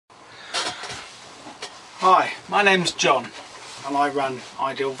Hi, my name's John and I run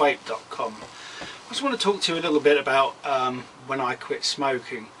idealvape.com. I just want to talk to you a little bit about when I quit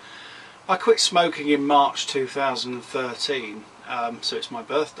smoking. I quit smoking in March 2013, so it's my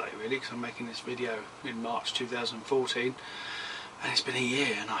birthday really, because I'm making this video in March 2014, and it's been a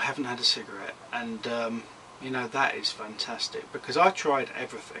year and I haven't had a cigarette, and you know, that is fantastic because I tried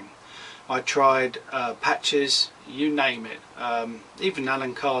everything. I tried patches, you name it, even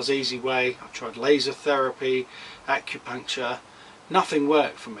Alan Carr's Easy Way. I tried laser therapy, acupuncture. Nothing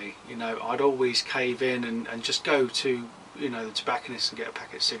worked for me. You know, I'd always cave in and just go to, you know, the tobacconist and get a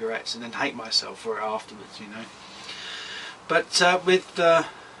packet of cigarettes and then hate myself for it afterwards, you know. But with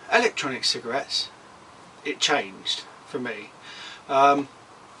electronic cigarettes, it changed for me. I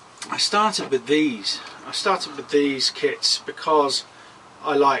started with these. I started with these kits because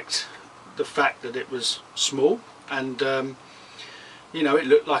I liked the fact that it was small and you know, it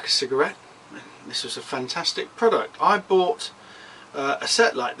looked like a cigarette. This was a fantastic product. I bought a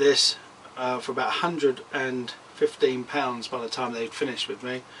set like this for about £115 by the time they'd finished with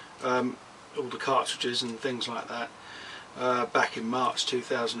me, all the cartridges and things like that, back in March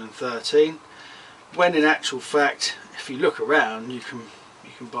 2013, when in actual fact, if you look around, you can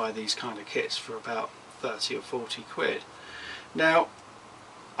buy these kind of kits for about 30 or 40 quid. Now,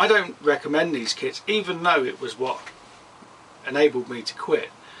 I don't recommend these kits, even though it was what enabled me to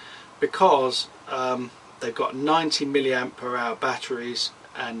quit, because they've got 90 milliamp per hour batteries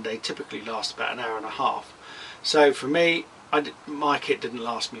and they typically last about an hour and a half. So for me, my kit didn't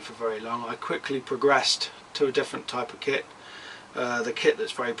last me for very long. I quickly progressed to a different type of kit, the kit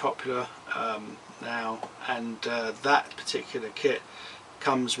that's very popular now, and that particular kit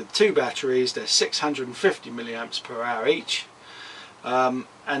comes with two batteries. They're 650 milliamps per hour each. You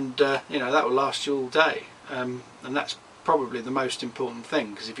know, that will last you all day, and that's probably the most important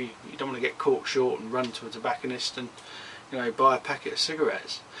thing, because if you don't want to get caught short and run to a tobacconist and, you know, buy a packet of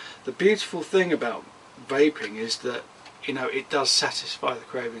cigarettes. The beautiful thing about vaping is that, you know, it does satisfy the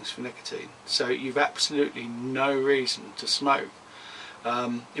cravings for nicotine, so you've absolutely no reason to smoke.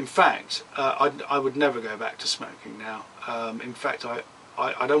 In fact, I would never go back to smoking now. In fact, I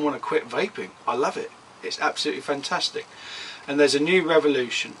don't want to quit vaping. I love it. It's absolutely fantastic. And there's a new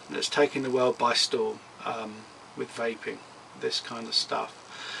revolution that's taking the world by storm with vaping, this kind of stuff.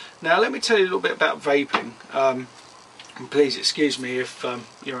 Now let me tell you a little bit about vaping, and please excuse me if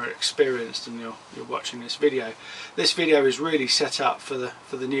you're experienced and you're watching this video. This video is really set up for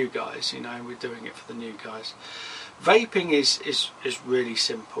the new guys, you know, we're doing it for the new guys. Vaping is really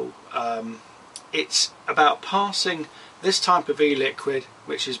simple. It's about passing this type of e-liquid,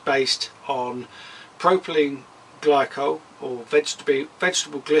 which is based on propylene glycol or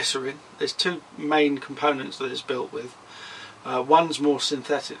vegetable glycerin. There's two main components that it's built with. One's more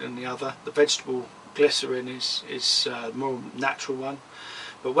synthetic than the other. The vegetable glycerin is the more natural one.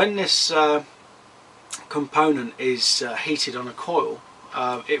 But when this component is heated on a coil,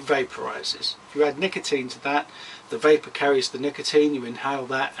 it vaporizes. If you add nicotine to that, the vapor carries the nicotine, you inhale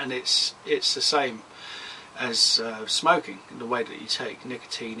that, and it's the same as smoking, in the way that you take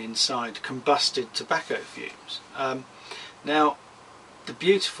nicotine inside combusted tobacco fumes. Now, the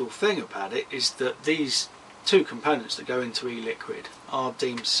beautiful thing about it is that these two components that go into e-liquid are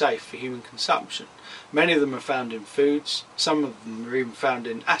deemed safe for human consumption. Many of them are found in foods, some of them are even found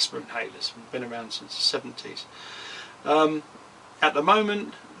in asthma inhalers, have been around since the 70s. At the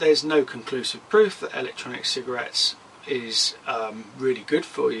moment, there's no conclusive proof that electronic cigarettes is really good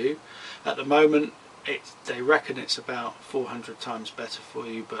for you. At the moment, they reckon it's about 400 times better for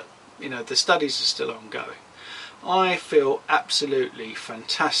you, but you know, the studies are still ongoing. I feel absolutely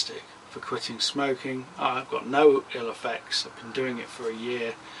fantastic for quitting smoking. I've got no ill effects. I've been doing it for a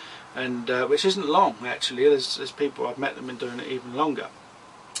year, and which isn't long actually. There's people I've met them been doing it even longer.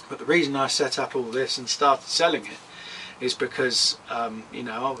 But the reason I set up all this and started selling it is because you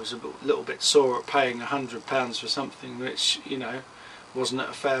know, I was a little bit sore at paying £100 for something which, you know, wasn't at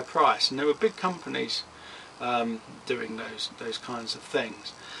a fair price, and there were big companies doing those kinds of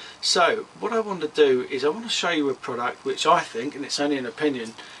things. So what I want to do is I want to show you a product which I think, and it's only an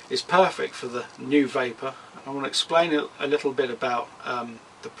opinion, is perfect for the new vapor. I want to explain a little bit about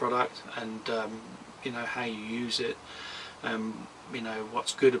the product and you know, how you use it, you know,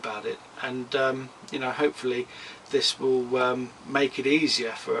 what's good about it, and you know, hopefully this will make it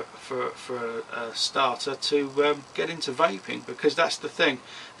easier for a starter to get into vaping, because that's the thing.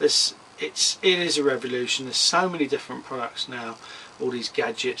 It is a revolution. There's so many different products now, all these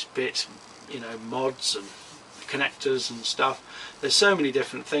gadgets, bits, you know, mods and connectors and stuff there's so many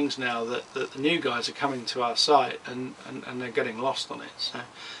different things now that the new guys are coming to our site and they're getting lost on it. So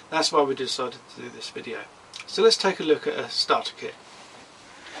that's why we decided to do this video. So let's take a look at a starter kit.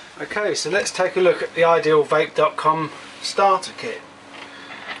 Okay, so let's take a look at the idealvape.com starter kit.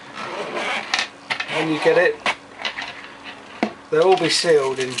 When you get it, they'll all be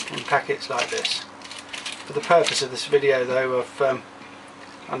sealed in packets like this. For the purpose of this video though, I've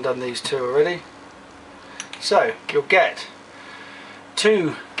undone these two already. So you'll get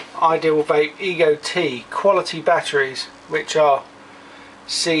 2 Ideal Vape Ego T quality batteries, which are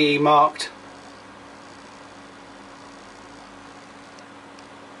CE marked.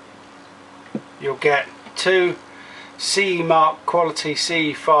 You'll get 2 CE marked quality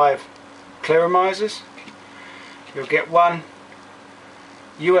CE5 clearomisers. You'll get 1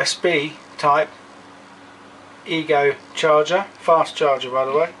 USB type Ego charger, fast charger by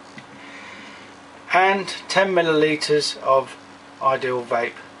the way, and 10 millilitres of Ideal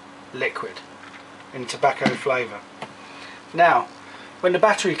Vape liquid in tobacco flavour. Now when the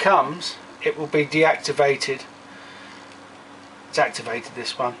battery comes, it will be deactivated. It's activated,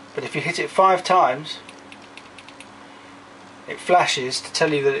 this one, but if you hit it 5 times it flashes to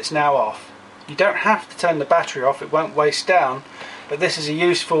tell you that it's now off. You don't have to turn the battery off, it won't waste down, but this is a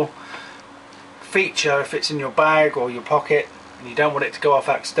useful feature if it's in your bag or your pocket and you don't want it to go off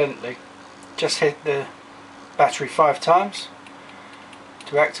accidentally. Just hit the battery 5 times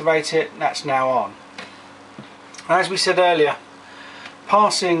to activate it, and that's now on. As we said earlier,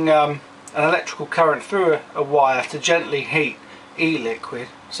 passing an electrical current through a wire to gently heat e-liquid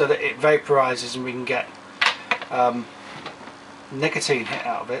so that it vaporizes and we can get nicotine hit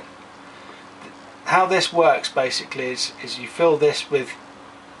out of it. How this works basically is you fill this with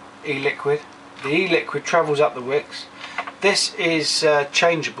e-liquid. The e-liquid travels up the wicks. This is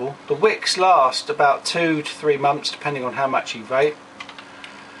changeable. The wicks last about 2 to 3 months depending on how much you vape.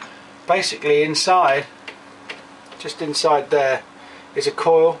 Basically inside, just inside there, is a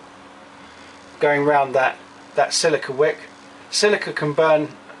coil going round that silica wick. Silica can burn,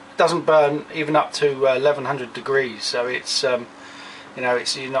 doesn't burn even up to 1100 degrees, so it's you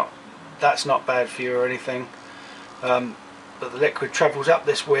know, that's not bad for you or anything. But the liquid travels up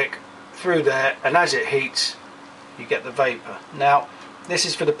this wick through there, and as it heats you get the vapor. Now this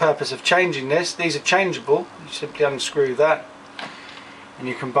is for the purpose of changing this. These are changeable. You simply unscrew that and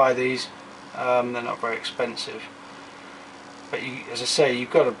you can buy these. They're not very expensive, but you, as I say,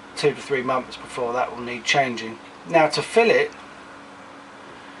 you've got 2 to 3 months before that will need changing. Now to fill it,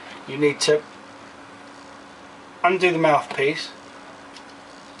 you need to undo the mouthpiece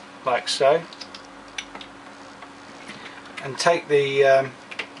like so, and take the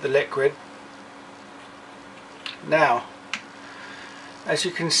liquid. Now as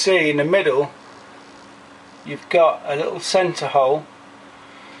you can see in the middle you've got a little centre hole.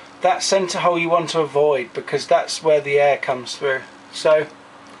 That centre hole you want to avoid because that's where the air comes through. So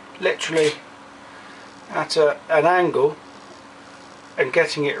literally at an angle and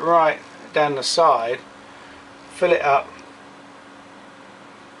getting it right down the side, fill it up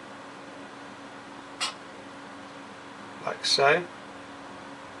like so.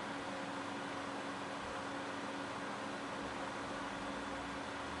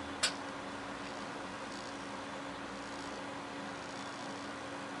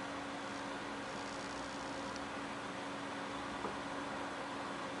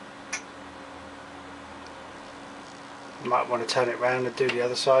 You might want to turn it round and do the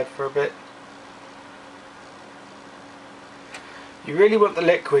other side for a bit. You really want the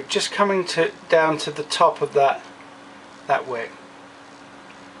liquid just coming down to the top of that wick.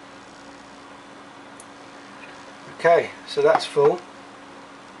 Okay, so that's full.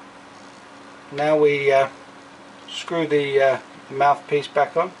 Now we screw the mouthpiece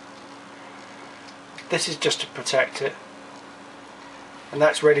back on. This is just to protect it, and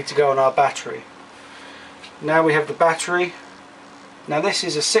that's ready to go on our battery. Now we have the battery. Now this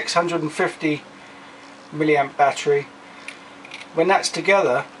is a 650 milliamp battery. When that's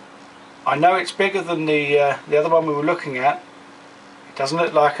together, I know it's bigger than the other one we were looking at. It doesn't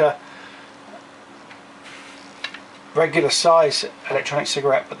look like a regular size electronic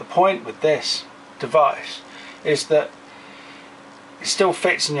cigarette, but the point with this device is that it still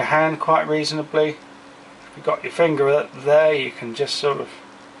fits in your hand quite reasonably. If you've got your finger there, you can just sort of,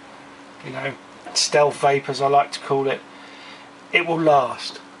 you know, stealth vape as I like to call it. It will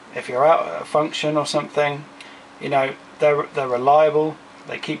last. If you're out at a function or something, you know, they're reliable,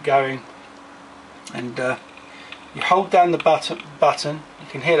 they keep going, and you hold down the button, you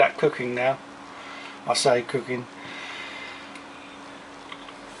can hear that cooking now. I say cooking.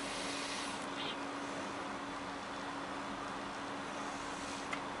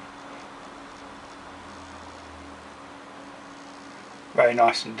 very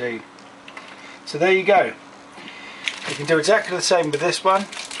nice indeed. So there you go. You can do exactly the same with this one.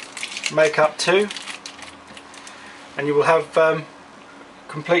 Make up 2 and you will have a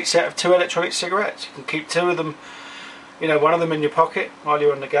complete set of 2 electronic cigarettes. You can keep 2 of them, you know, one of them in your pocket while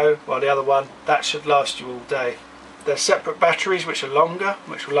you're on the go, while the other one, that should last you all day. They're separate batteries which are longer,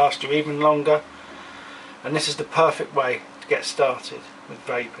 which will last you even longer, and this is the perfect way to get started with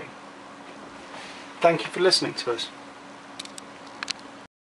vaping. Thank you for listening to us.